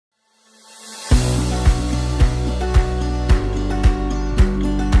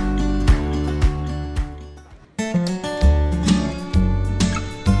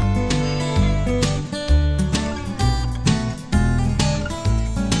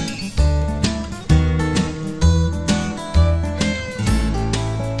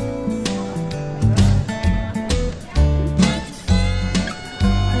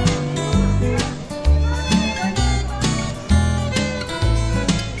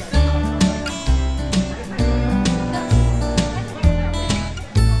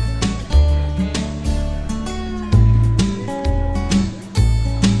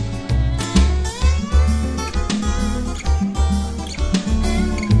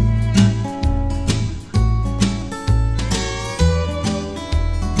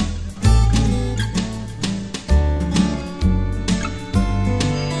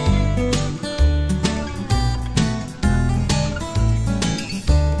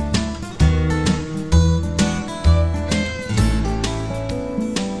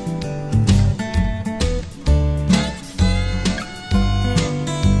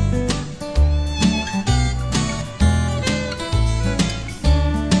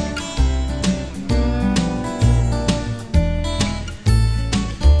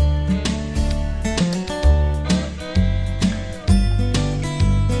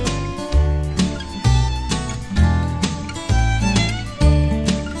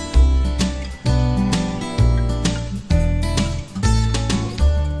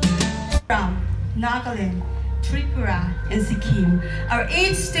Jakkale, Tripura, and Sikkim are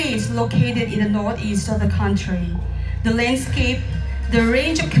 8 states located in the northeast of the country. The landscape, the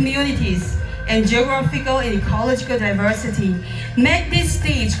range of communities, and geographical and ecological diversity make these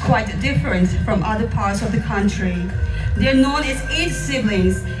states quite different from other parts of the country. They are known as 8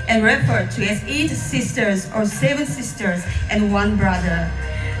 siblings and referred to as 8 sisters or 7 sisters and 1 brother.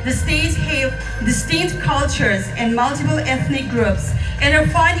 The states have distinct cultures and multiple ethnic groups and are a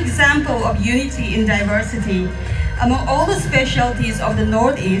fine example of unity in diversity. Among all the specialties of the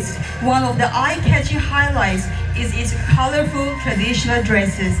Northeast, one of the eye-catching highlights is its colorful traditional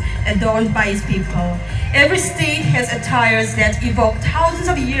dresses adorned by its people. Every state has attires that evoke thousands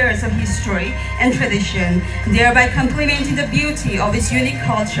of years of history and tradition, thereby complementing the beauty of its unique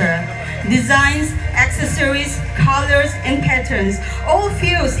culture. Designs, accessories, colors, and patterns all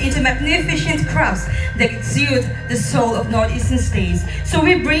fused into magnificent crafts that exude the soul of northeastern states. So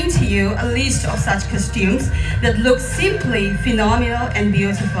we bring to you a list of such costumes that look simply phenomenal and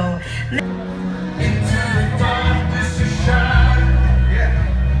beautiful.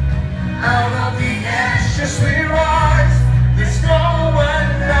 Out of the ashes we rise, there's no one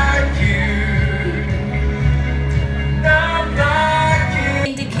like you, none like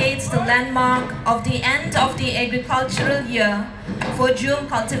you. Indicates the landmark of the end of the agricultural year for Jum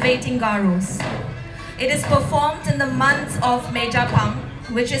cultivating Garos. It is performed in the month of Mejapang,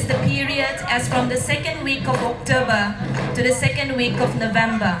 which is the period as from the 2nd week of October to the 2nd week of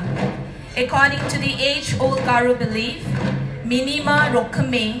November. According to the age-old Garo belief, Minima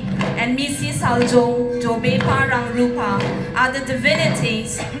Rokkame and Misi Saljong Jobepa Rangrupa are the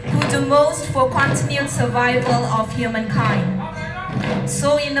divinities who do most for continued survival of humankind.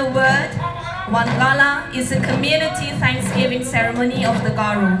 So in a word, Wangala is a community thanksgiving ceremony of the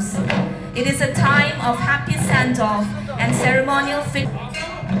Garos. It is a time of happy send-off and ceremonial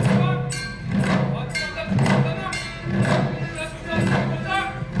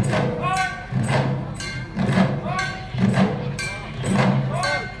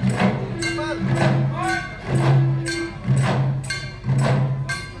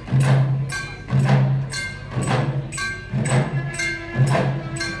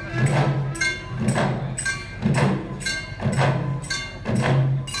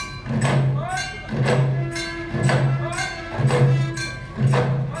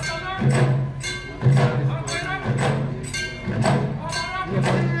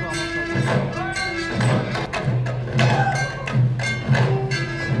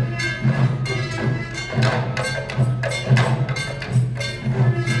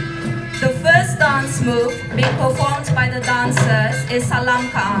move being performed by the dancers is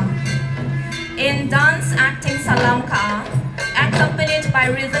Salamka. In dance acting Salamka, accompanied by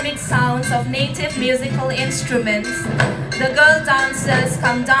rhythmic sounds of native musical instruments, the girl dancers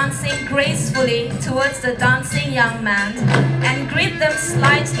come dancing gracefully towards the dancing young man and greet them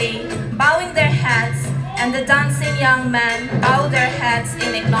slightly, bowing their heads, and the dancing young men bow their heads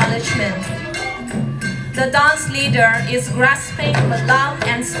in acknowledgement. The dance leader is grasping malam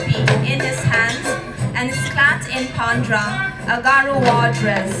and speak in his hands and is clad in pandra, a Garo war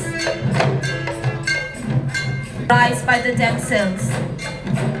dress. Rise by the damsels.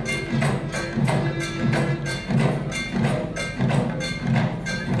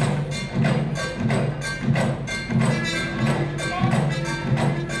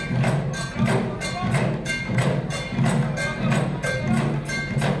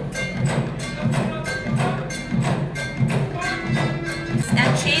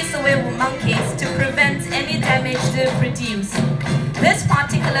 Chase away monkeys to prevent any damage they produce. This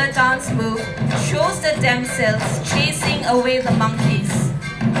particular dance move shows the damsels chasing away the monkeys.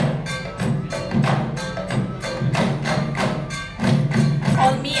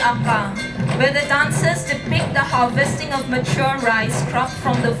 Call me Akka, where the dancers depict the harvesting of mature rice cropped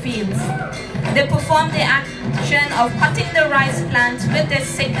from the fields. They perform the action of cutting the rice plant with their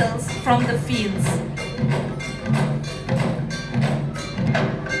sickles from the fields.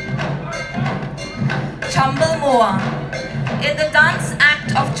 Chambal Moa. In the dance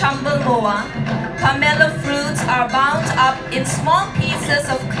act of Chambal Moa, pomelo fruits are bound up in small pieces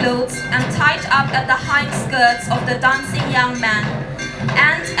of clothes and tied up at the hind skirts of the dancing young man.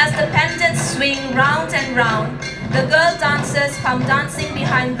 And as the pendants swing round and round, the girl dancers come dancing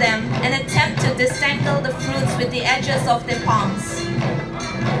behind them and attempt to disentangle the fruits with the edges of their palms.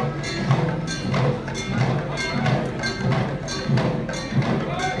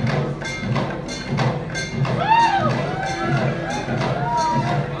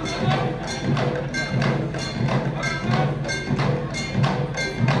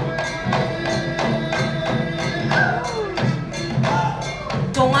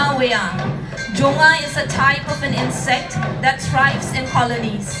 Jonga is a type of an insect that thrives in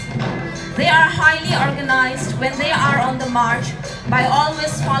colonies. They are highly organized when they are on the march by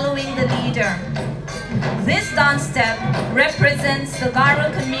always following the leader. This dance step represents the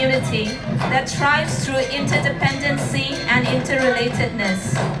Garo community that thrives through interdependency and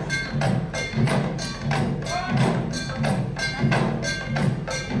interrelatedness.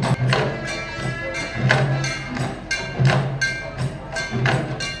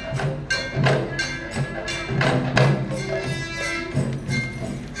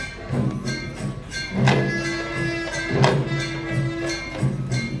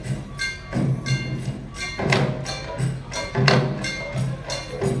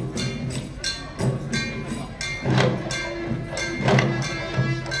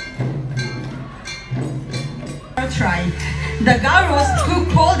 Tribe. The Garos, who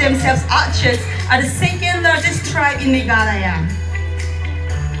call themselves archers, are the second largest tribe in Meghalaya.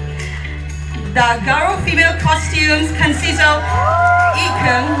 The Garo female costumes consist of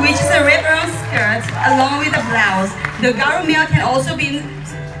ikam, which is a wraparound skirt, along with a blouse. The Garo male can also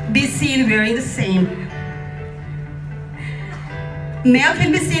be seen wearing the same. Male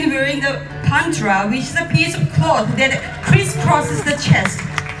can be seen wearing the pantra, which is a piece of cloth that crisscrosses the chest.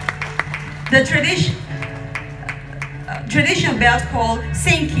 The traditional belt called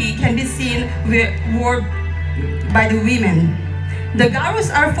senki can be seen worn by the women. The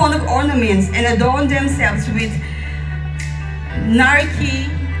Garos are fond of ornaments and adorn themselves with nariki,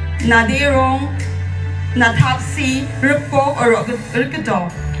 naderong, natapsi, rupok or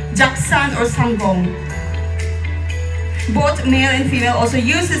rukado, jaksan or sanggong. Both male and female also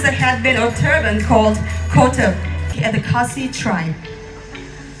uses a headband or turban called kotab at the Khasi tribe.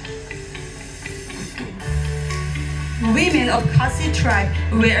 Women of Khasi tribe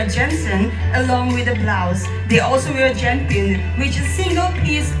wear a jensen along with a blouse. They also wear a jenpin, which is a single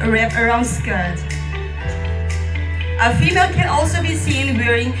piece wrapped around skirt. A female can also be seen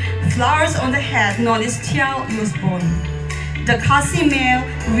wearing flowers on the head known as tiao lusbon. The Khasi male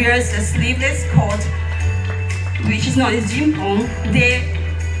wears a sleeveless coat, which is known as jimpong. They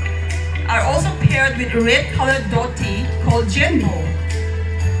are also paired with a red-colored dhoti called jenbo.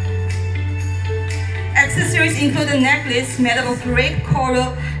 Accessories include a necklace made up of red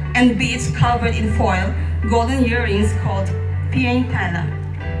coral and beads covered in foil, golden earrings called pieng pala.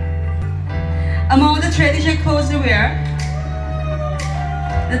 Among the traditional clothes they wear,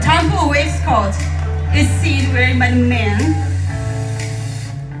 the temple waistcoat is seen wearing by the men,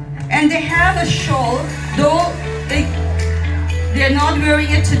 and they have a shawl, though they're not wearing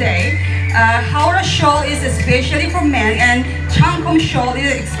it today. Haura shawl is especially for men, and Changkom shawl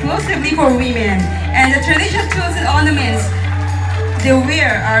is exclusively for women. And the traditional tools and ornaments they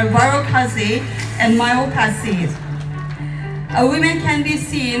wear are varokazi and mayopasi. Women can be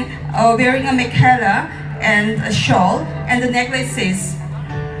seen wearing a mekhela and a shawl and the necklaces.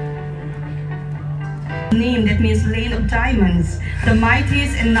 Name that means lane of diamonds. The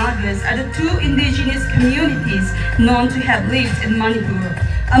Maitis and Nagas are the two indigenous communities known to have lived in Manipur.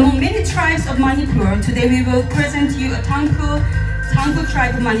 Among many tribes of Manipur, today we will present you a Tangkul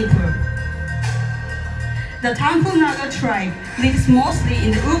tribe of Manipur. The Tangkul Naga tribe lives mostly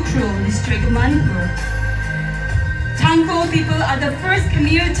in the Ukhrul district of Manipur. Tangkul people are the first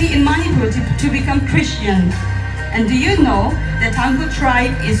community in Manipur to become Christian. And do you know that Tangkul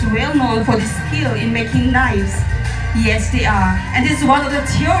tribe is well known for the skill in making knives? Yes, they are. And this is one of the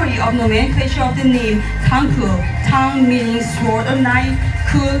theory of nomenclature of the name Tangkul. Tang meaning sword or knife,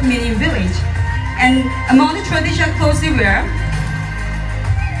 Kul meaning village. And among the traditional clothes they wear,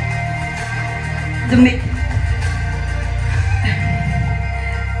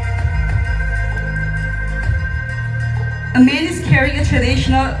 a man is carrying a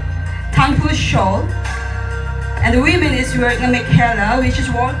traditional Tangkul shawl, and the woman is wearing a mekhela, which is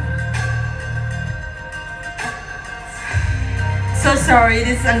what? So sorry,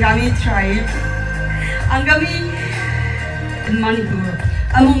 this is Angami tribe. Angami in Manipur.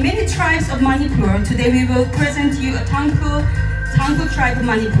 Among many tribes of Manipur, today we will present you a Tangkul tribe of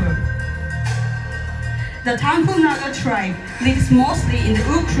Manipur. The Tangkul Naga tribe lives mostly in the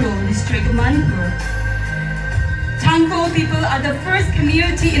Ukhrul district of Manipur. Tangkul people are the first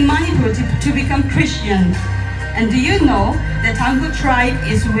community in Manipur to become Christian. And do you know that Tangkul tribe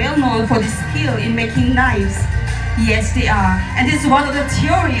is well known for the skill in making knives? Yes, they are. And this is one of the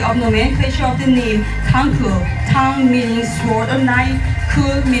theory of nomenclature of the name Tangkul. Tang meaning sword or knife,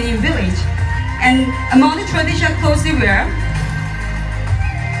 Kul meaning village. And among the traditional clothes they wear,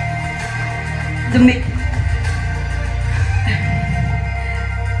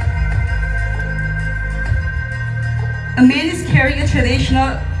 a man is carrying a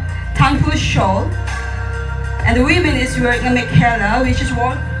traditional colorful shawl, and the women is wearing a mekhala, which is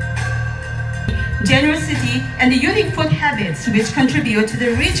worn generosity and the unique food habits which contribute to the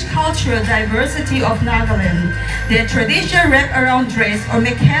rich cultural diversity of Nagaland. Their traditional wrap-around dress or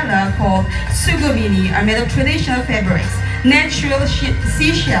mekhala called Cbcnei are made of traditional fabrics, natural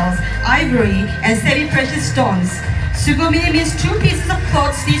seashells, ivory, and semi-precious stones. Cbcnei means two pieces of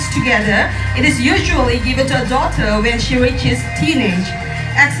cloth stitched together. It is usually given to a daughter when she reaches teenage.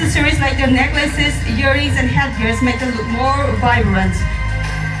 Accessories like their necklaces, earrings, and headgears make them look more vibrant.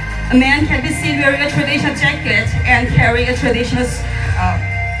 A man can be seen wearing a traditional jacket and carrying a traditional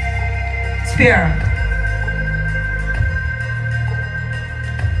spear.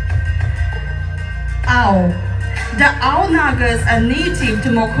 Owl. The Owl Nagas are native to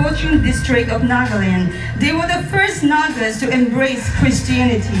Mokochung district of Nagaland. They were the first Nagas to embrace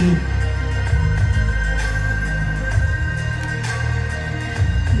Christianity.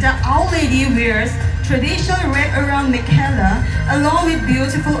 The Owl Lady wears traditional wrap-around mekhala along with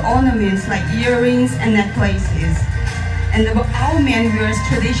beautiful ornaments like earrings and necklaces. And the Owl Man wears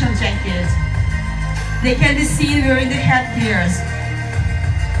traditional jackets. They can be seen wearing the headgears.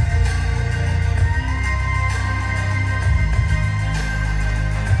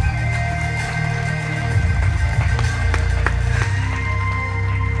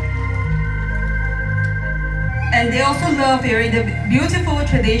 And they also love wearing the beautiful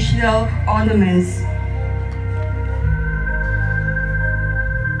traditional ornaments.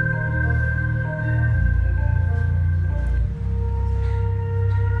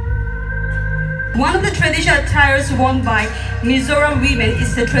 One of the traditional attires worn by Mizoram women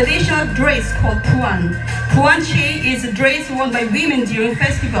is the traditional dress called puan. Puanche is a dress worn by women during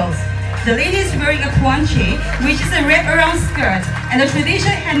festivals. The lady is wearing a puanche, which is a wrap-around skirt, and a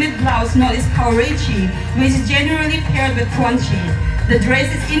traditional handmade blouse known as kaurechi, which is generally paired with puanche. The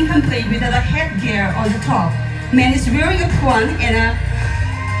dress is incomplete without a headgear on the top. Man is wearing a puan and a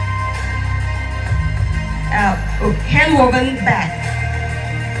hand-woven bag.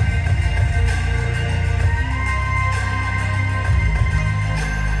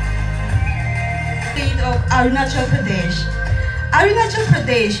 Of Arunachal Pradesh. Arunachal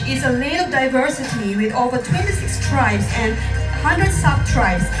Pradesh is a land of diversity with over 26 tribes and 100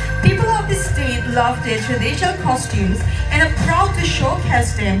 sub-tribes. People of this state love their traditional costumes and are proud to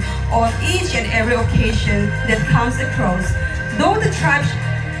showcase them on each and every occasion that comes across. Though the tribes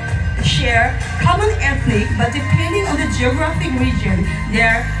share common ethnic, but depending on the geographic region,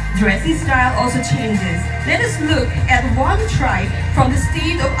 their dressing style also changes. Let us look at one tribe from the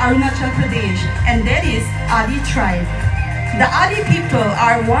state of Arunachal Pradesh, and that is Adi tribe. The Adi people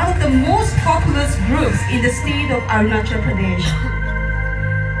are one of the most populous groups in the state of Arunachal Pradesh.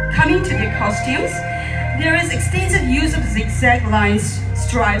 Coming to their costumes, there is extensive use of zigzag lines,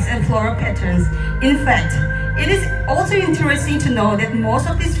 stripes, and floral patterns. In fact, it is also interesting to know that most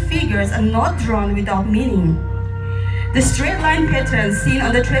of these figures are not drawn without meaning. The straight line patterns seen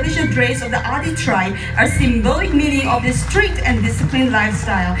on the traditional dress of the Adi tribe are symbolic meaning of the strict and disciplined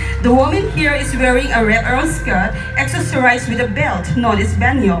lifestyle. The woman here is wearing a wrap-around skirt accessorized with a belt known as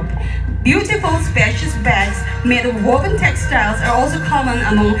banyop. Beautiful, spacious bags made of woven textiles are also common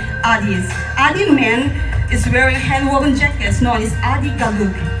among Adis. Adi men is wearing hand-woven jackets known as Adi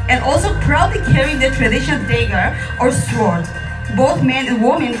galuk and also proudly carrying the traditional dagger or sword. Both men and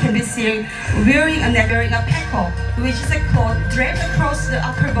women can be seen wearing a peko, which is a cloth draped across the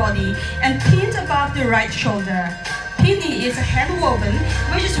upper body and pinned above the right shoulder. Pini is a hand-woven,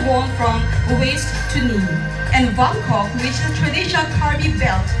 which is worn from waist to knee. And vankok, which is a traditional Karbi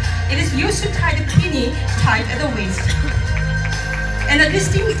belt. It is used to tie the pini tight at the waist. And a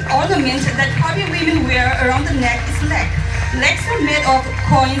distinct ornament that Karbi women wear around the neck is leg. Legs are made of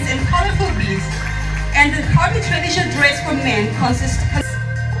coins and colorful beads. And the Karbi traditional dress for men consists.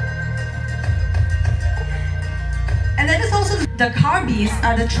 And that is also the Karbis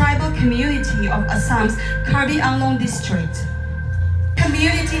are the tribal community of Assam's Karbi Anglong district.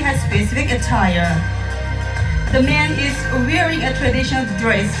 Community has specific attire. The man is wearing a traditional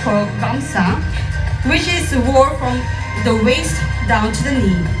dress called gamsa, which is worn from the waist down to the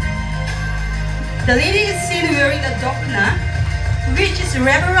knee. The lady is seen wearing a dokna, which is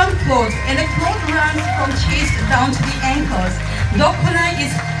wrap-around cloth, and the cloth runs from chest down to the ankles. Dokna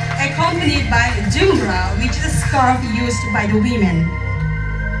is accompanied by jumra, which is a scarf used by the women.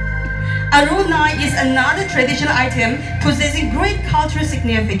 Aruna is another traditional item possessing great cultural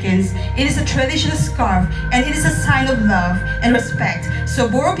significance. It is a traditional scarf, and it is a sign of love and respect. So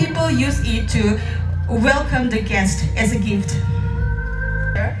Boro people use it to welcome the guest as a gift.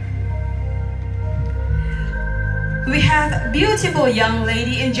 We have beautiful young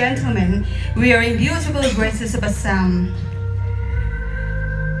lady and gentlemen wearing beautiful dresses of Assam.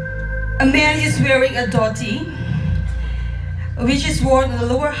 A man is wearing a dhoti, which is worn on the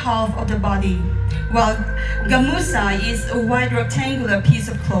lower half of the body, while gamusa is a white rectangular piece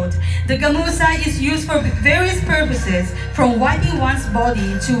of cloth. The gamusa is used for various purposes, from wiping one's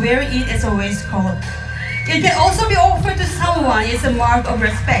body to wearing it as a waistcoat. It can also be offered to someone as a mark of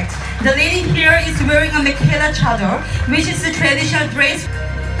respect. The lady here is wearing a mekhela chador, which is the traditional dress.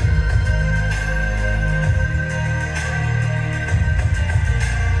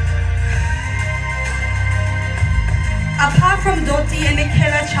 Apart from dhoti and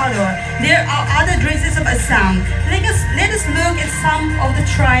mekhela chador, there are other dresses of Assam. Let us look at some of the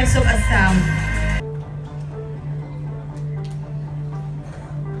tribes of Assam.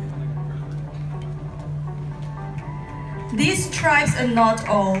 These tribes are not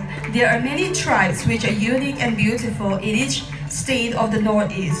all. There are many tribes which are unique and beautiful in each state of the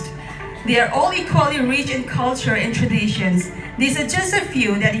Northeast. They are all equally rich in culture and traditions. These are just a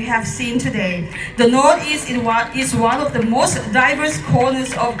few that you have seen today. The Northeast is one of the most diverse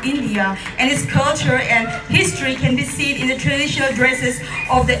corners of India, and its culture and history can be seen in the traditional dresses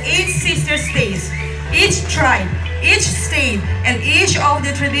of the 8 sister states. Each tribe, each state, and each of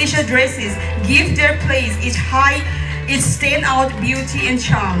the traditional dresses give their place its stand-out beauty and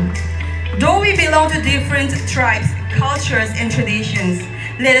charm. Though we belong to different tribes, cultures, and traditions,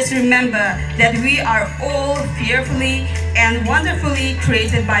 let us remember that we are all fearfully and wonderfully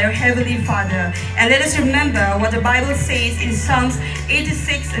created by our Heavenly Father. And let us remember what the Bible says in Psalms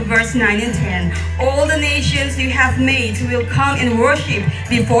 86, verse 9 and 10. All the nations you have made will come and worship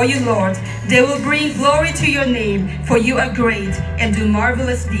before you, Lord. They will bring glory to your name, for you are great and do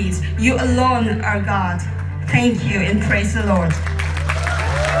marvelous deeds. You alone are God. Thank you and praise the Lord.